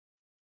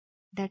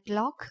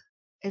Deadlock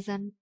is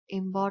an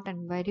important,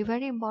 very,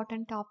 very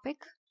important topic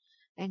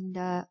in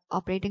the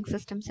operating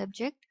system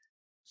subject.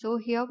 So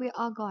here we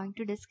are going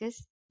to discuss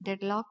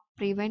deadlock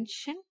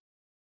prevention,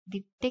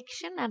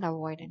 detection and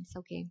avoidance.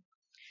 Okay.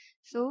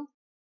 So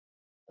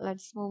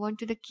let's move on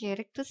to the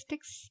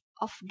characteristics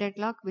of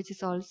deadlock, which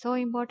is also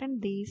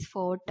important. These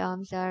four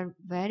terms are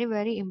very,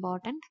 very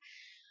important.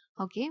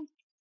 Okay.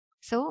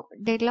 So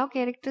deadlock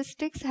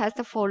characteristics has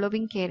the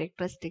following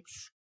characteristics.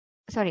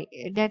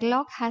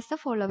 Deadlock has the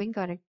following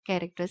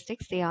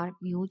characteristics. They are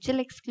mutual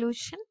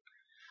exclusion.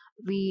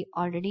 We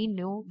already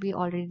know, we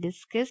already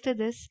discussed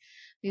this.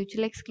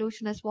 Mutual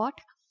exclusion is what?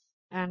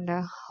 And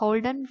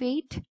hold and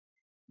wait,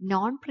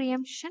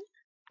 non-preemption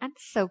and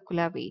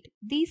circular wait.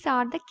 These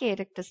are the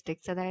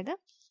characteristics. അതായത്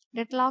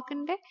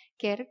ഡെഡ്ലോക്കിന്റെ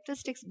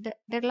characteristics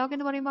deadlock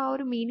എന്ന് പറയുമ്പോൾ ആ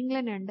ഒരു meaning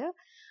തന്നെ ഉണ്ട്.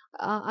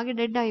 ആകെ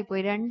dead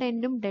ആയിപ്പോയി, രണ്ട്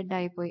എൻഡും ഡെഡ്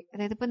ആയിപ്പോയി.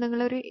 അതായത് ഇപ്പം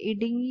നിങ്ങളൊരു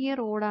ഇടുങ്ങിയ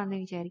റോഡാണെന്ന്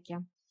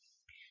വിചാരിക്കാം.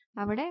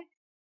 അവിടെ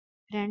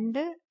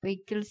രണ്ട്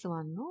വെഹിക്കിൾസ്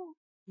വന്നു,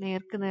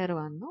 നേർക്ക് നേർ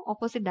വന്നു,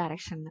 ഓപ്പോസിറ്റ്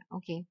ഡയറക്ഷനിൽ.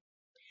 ഓക്കെ,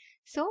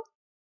 സോ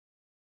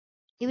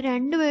ഇവർ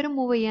രണ്ടുപേരും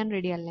മൂവ് ചെയ്യാൻ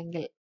റെഡി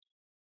അല്ലെങ്കിൽ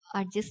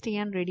അഡ്ജസ്റ്റ്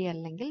ചെയ്യാൻ റെഡി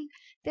അല്ലെങ്കിൽ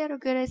ദർ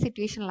ഒക്കെ ഒരു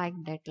സിറ്റുവേഷൻ ലൈക്ക്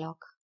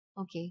ഡെഡ്ലോക്ക്.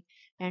 ഓക്കെ,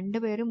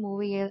 രണ്ടുപേരും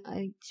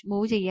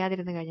മൂവ്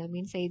ചെയ്യാതിരുന്ന് കഴിഞ്ഞാൽ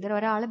മീൻസ് either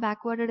ഒരാൾ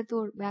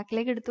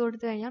ബാക്കിലേക്ക് എടുത്തു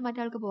കൊടുത്തു കഴിഞ്ഞാൽ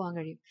മറ്റാൾക്ക് പോകാൻ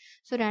കഴിയും.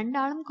 സോ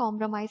രണ്ടാളും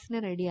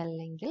കോംപ്രമൈസിന് റെഡി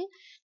അല്ലെങ്കിൽ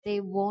they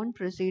won't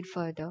proceed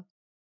further.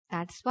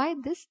 That's why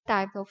this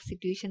type of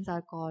situations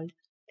are called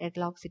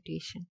deadlock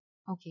situation.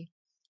 Okay,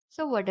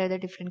 so what are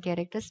the different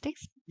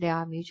characteristics? They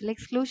are mutual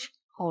exclusion,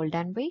 hold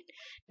and wait,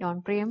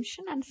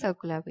 non-preemption and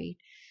circular wait.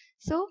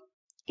 So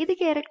ഇത്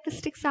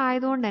characteristics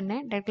ആയതുകൊണ്ട് തന്നെ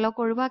deadlock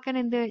ഒഴിവാക്കാൻ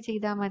എന്ത്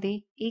ചെയ്താൽ മതി?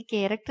 ഈ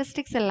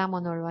characteristics എല്ലാം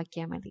ഒന്ന്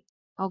ഒഴിവാക്കിയാൽ മതി.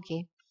 Okay,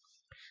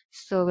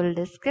 so will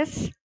discuss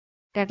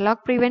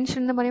deadlock prevention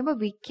എന്ന് പറയുമ്പോൾ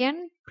we can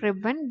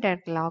prevent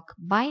deadlock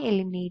by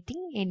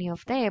eliminating any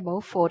of the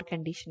above four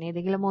condition.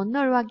 ഏതെങ്കിലും ഒന്ന്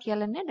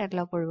ഒഴിവാക്കിയാൽ തന്നെ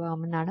ഡെഡ്ലോക്ക്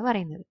ഒഴിവാകുമെന്നാണ്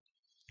പറയുന്നത്.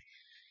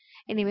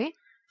 Anyway,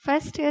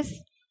 first is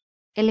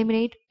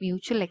eliminate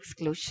mutual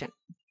exclusion.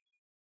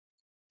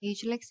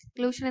 Mutual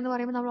exclusion എന്ന്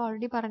പറയുമ്പോൾ നമ്മൾ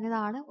ഓൾറെഡി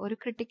പറഞ്ഞതാണ്, ഒരു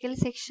ക്രിട്ടിക്കൽ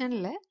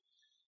സെക്ഷനിൽ,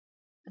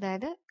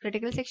 അതായത്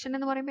ക്രിട്ടിക്കൽ സെക്ഷൻ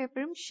എന്ന് പറയുമ്പോൾ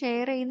എപ്പോഴും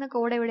ഷെയർ ചെയ്യുന്ന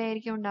കോഡ്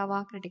എവിടെയായിരിക്കും ഉണ്ടാവുക?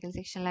 ക്രിട്ടിക്കൽ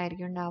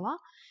സെക്ഷനിലായിരിക്കും ഉണ്ടാവുക.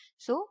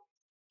 സോ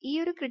ഈ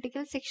ഒരു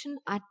critical section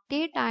at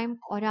A time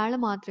ഒരാൾ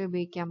മാത്രമേ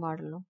ഉപയോഗിക്കാൻ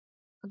പാടുള്ളൂ.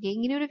 ഓക്കെ,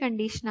 ഇങ്ങനെ ഒരു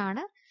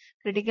കണ്ടീഷനാണ്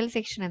ക്രിട്ടിക്കൽ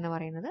സെക്ഷൻ എന്ന്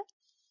പറയുന്നത്.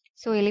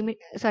 സോ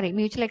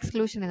മ്യൂച്വൽ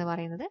എക്സ്ക്ലൂഷൻ എന്ന്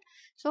പറയുന്നത്.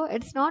 So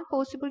it's not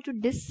possible to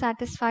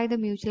ഡിസ്സാറ്റിസ്ഫൈ the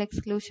mutual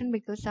exclusion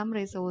because some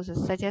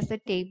resources such as the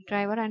tape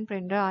driver and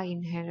printer R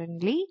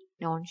ഇൻഹെറന്റ്ലി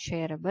non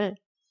shareable.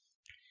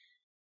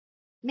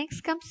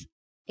 Next comes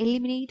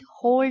eliminate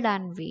hold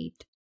and wait.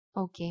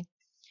 Okay,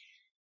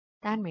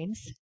 that means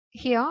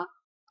here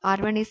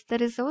R1 is the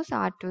resource,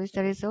 R2 is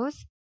the resource,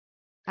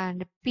 and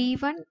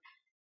P1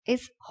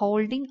 is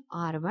holding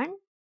R1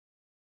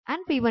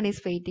 and P1 is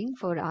waiting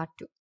for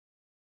R2.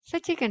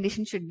 Such a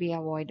condition should be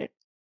avoided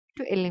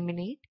to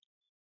eliminate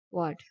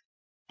what?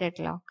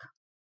 Deadlock.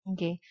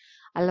 Okay,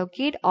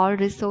 allocate all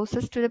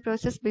resources to the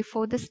process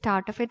before the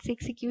start of its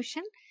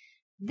execution.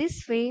 This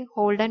way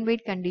hold and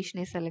wait condition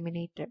is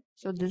eliminated.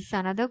 So this is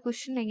another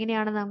question.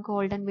 എങ്ങനെയാണ് നമുക്ക്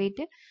hold and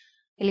wait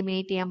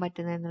eliminate ചെയ്യാൻ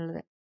പറ്റുന്നത്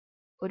എന്നുള്ളത്.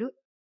 ഒരു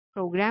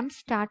programme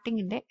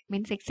സ്റ്റാർട്ടിങ്ങിന്റെ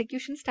means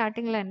execution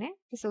സ്റ്റാർട്ടിങ്ങിൽ തന്നെ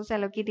resource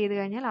allocate ചെയ്ത്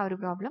കഴിഞ്ഞാൽ ആ ഒരു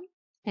പ്രോബ്ലം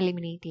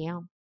എലിമിനേറ്റ്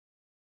ചെയ്യാം.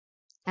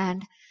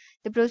 And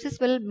the process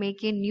will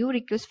make a new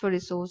request for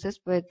resources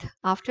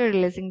after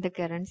releasing the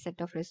current set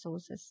of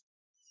resources.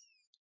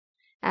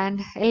 And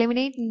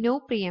eliminate no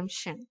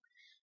preemption.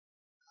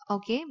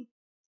 Okay,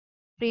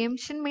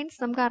 preemption means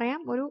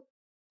നമുക്കറിയാം ഒരു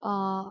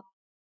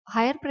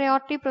higher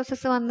priority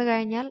process വന്നു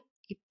കഴിഞ്ഞാൽ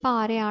ഇപ്പം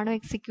ആരെയാണോ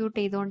എക്സിക്യൂട്ട്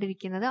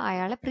ചെയ്തുകൊണ്ടിരിക്കുന്നത്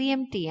അയാളെ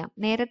പ്രിയംപ്റ്റ് ചെയ്യാം,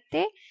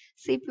 നേരത്തെ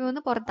CPU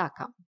ഒന്ന്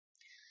പുറത്താക്കാം.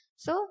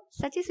 So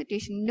such A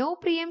situation, no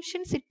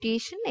പ്രിയംഷൻ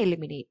situation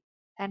eliminate.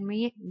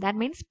 That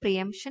means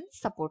പ്രിയംഷൻ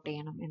support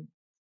ചെയ്യണം എന്ന്.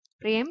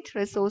 പ്രിയംപ്റ്റ്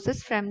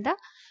resources from the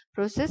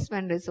process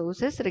when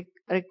resources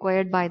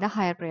required by the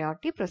higher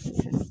priority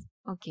processes.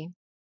 Okay,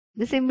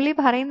 ഇത് സിംപ്ലി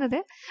പറയുന്നത്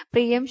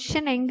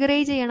പ്രിയംഷൻ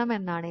എൻകറേജ് ചെയ്യണം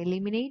എന്നാണ്.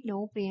 എലിമിനേറ്റ് നോ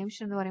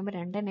പ്രിയംഷൻ എന്ന് പറയുമ്പോൾ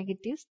രണ്ട്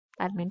negatives,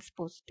 that means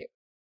positive.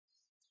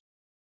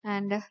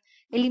 And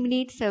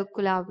eliminate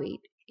circular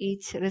wait.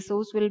 Each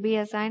resource will be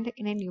assigned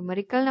in a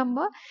numerical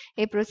number.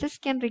 A process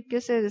can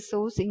request a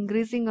resource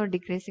increasing or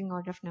decreasing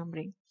order of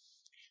numbering.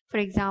 For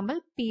example,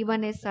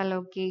 P1 is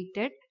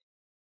allocated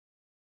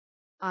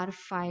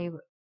R5.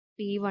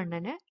 P1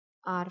 ന്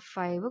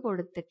R5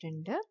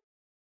 കൊടുത്തിട്ടുണ്ട്.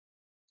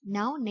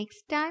 Now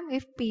next time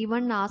if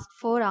P1 asks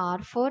for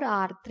R4,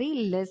 R3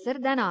 lesser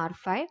than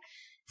R5,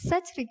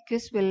 such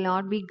request will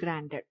not be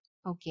granted.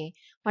 Okay,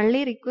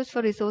 only request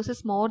for resources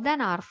more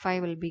than R5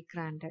 will be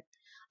granted.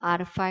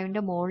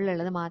 R5ന്റെ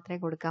മുകളിലുള്ളത് മാത്രമേ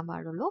കൊടുക്കാൻ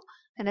പാടുള്ളൂ,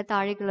 അതിന്റെ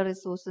താഴേക്കുള്ള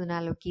resource ഇതിനെ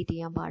allocate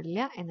ചെയ്യാൻ പാടില്ല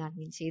എന്നാണ്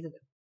മീൻ ചെയ്തത്.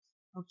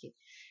 Okay,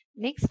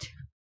 next,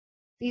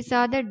 these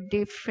are the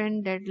different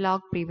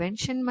deadlock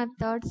prevention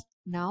methods.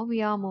 Now we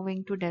are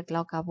moving to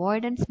deadlock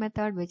avoidance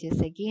method, which is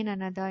again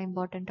another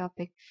important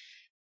topic.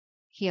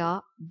 Here,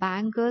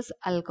 Banger's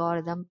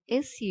algorithm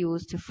is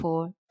used for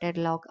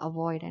deadlock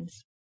avoidance.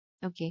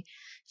 Okay,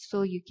 so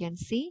you can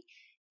see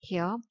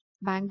here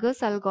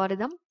Banger's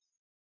algorithm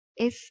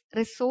is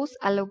resource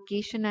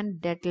allocation and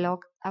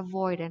deadlock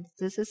avoidance.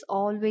 This is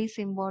always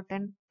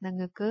important.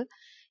 നിങ്ങൾക്ക്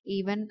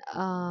even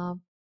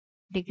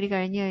degree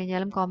കഴിഞ്ഞ്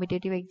കഴിഞ്ഞാലും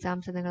competitive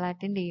exams നിങ്ങൾ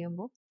attend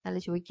ചെയ്യുമ്പോൾ അത്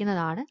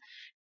ചോദിക്കുന്നതാണ്.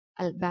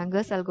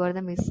 Banger's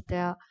algorithm is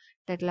the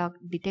deadlock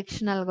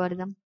detection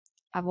algorithm,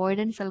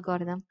 avoidance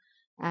algorithm,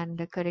 and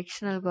the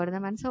correction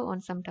algorithm, and so on.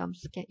 Some terms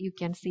you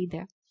can see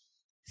there.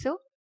 So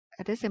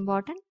it is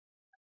important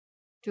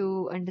to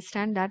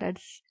understand that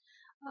it's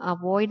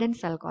avoidance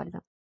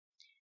algorithm,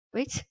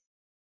 which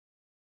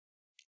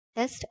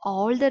tests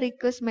all the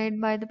requests made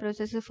by the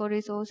processor for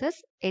resources.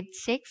 It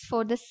checks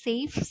for the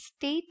safe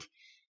state.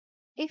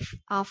 If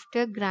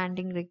after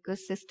granting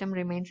request system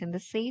remains in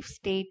the safe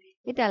state,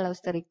 it allows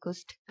the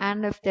request, and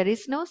if there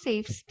is no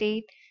safe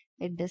state,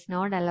 it does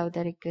not allow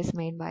the request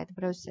made by the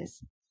process.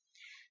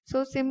 So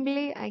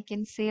simply I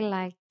can say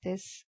like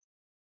this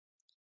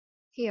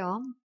here.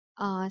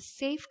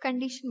 Safe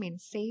condition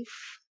means safe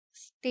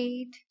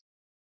state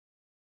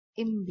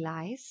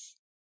implies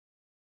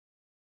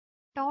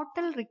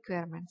total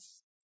requirements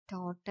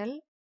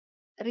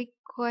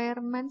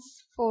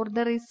for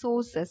the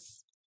resources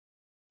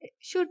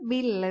should be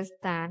less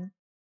than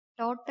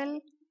total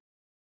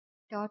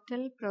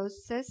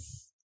process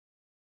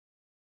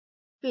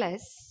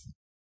plus,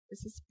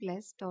 this is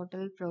plus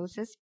total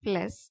process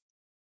plus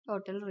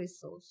total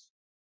resource.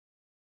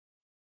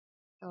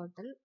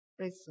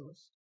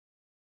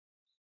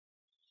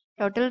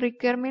 Total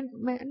requirement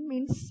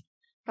means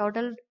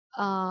total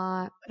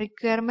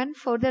requirement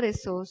for the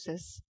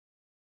resources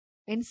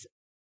means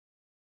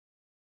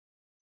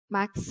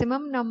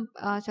maximum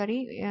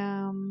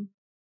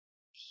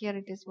here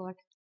it is what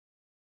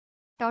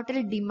total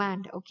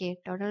demand. Okay,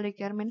 total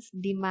requirements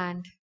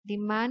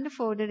demand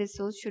for the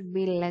resource should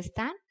be less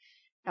than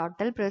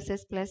total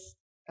process plus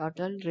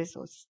total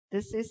resource.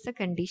 This is the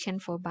condition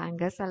for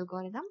Banger's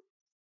algorithm,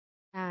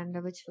 and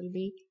which will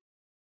be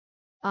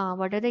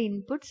what are the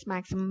inputs?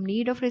 Maximum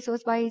need of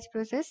resource by each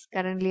process,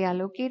 currently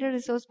allocated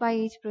resource by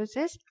each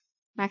process,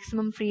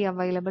 maximum free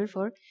available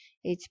for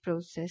each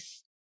process,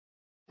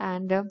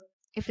 and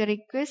if the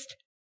request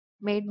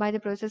made by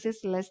the process is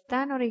less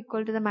than or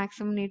equal to the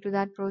maximum need to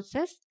that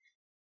process,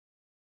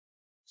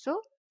 so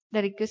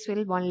the request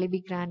will only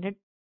be granted.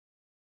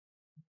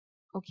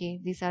 Okay,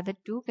 these are the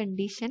two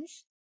conditions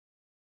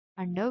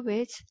under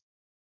which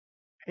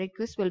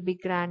request will be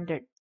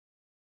granted.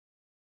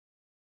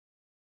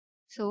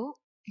 So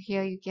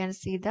here you can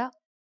see the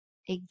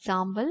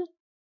example,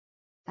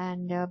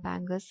 and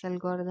Banger's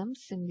algorithm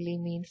simply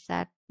means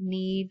that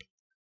need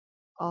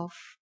of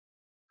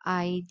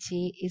ij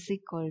is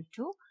equal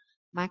to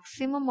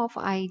maximum of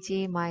ij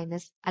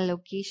minus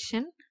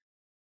allocation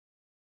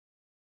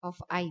of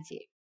ij.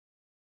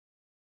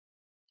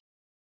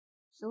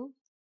 So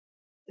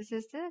this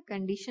is the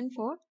condition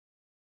for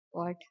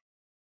what?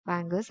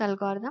 Banger's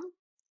algorithm.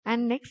 And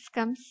next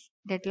comes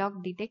deadlock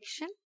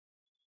detection.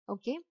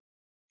 Okay,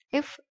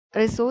 if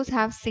resource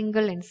have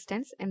single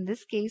instance, in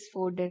this case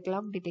for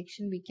deadlock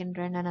detection we can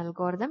run an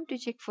algorithm to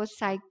check for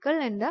cycle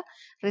in the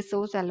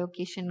resource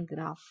allocation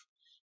graph.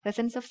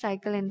 Presence of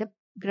cycle in the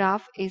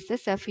graph is the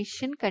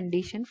sufficient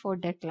condition for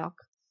deadlock.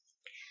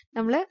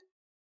 നമ്മൾ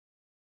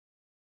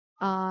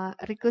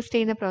request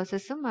ചെയ്യുന്ന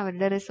പ്രോസസ്സും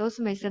അവരുടെ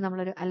റിസോഴ്സും വെച്ചിട്ട്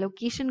നമ്മളൊരു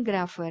allocation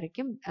graph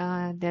വരയ്ക്കും.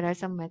 There are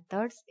some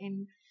methods in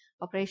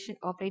operation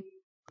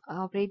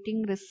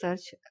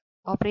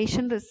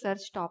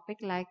research topic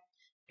like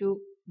to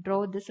draw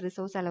this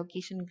resource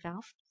allocation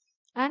graph,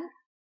 and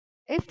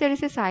if there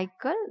is a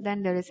cycle then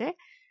there is a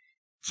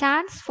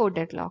chance for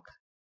deadlock.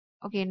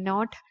 Okay,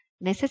 not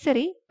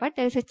necessary, but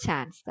there is a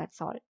chance, that's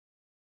all.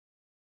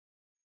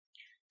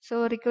 So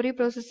recovery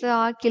process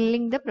are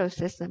killing the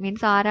process,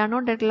 means ആരാണോ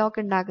deadlock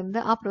ഉണ്ടാക്കുന്നത്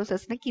ആ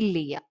പ്രോസസ്സിനെ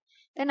kill ചെയ്യാം.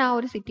 then ആ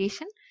ഒരു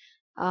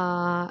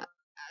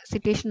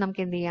situation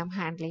നമുക്ക് എന്ത് ചെയ്യാം?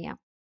 Handle ചെയ്യാം.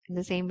 in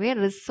the same way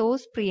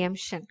resource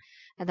preemption,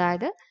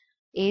 അതായത്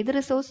ഏത്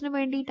റിസോഴ്സിന്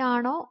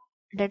വേണ്ടിയിട്ടാണോ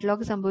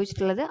ഡെഡ്ലോക്ക്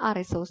സംഭവിച്ചിട്ടുള്ളത് ആ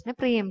റിസോഴ്സിനെ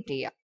പ്രിഎംപ്റ്റ്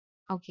ചെയ്യാം.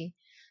 Okay,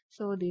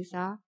 so these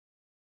are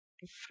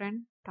different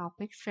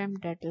topics from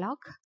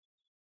deadlock.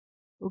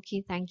 Okay,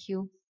 thank you.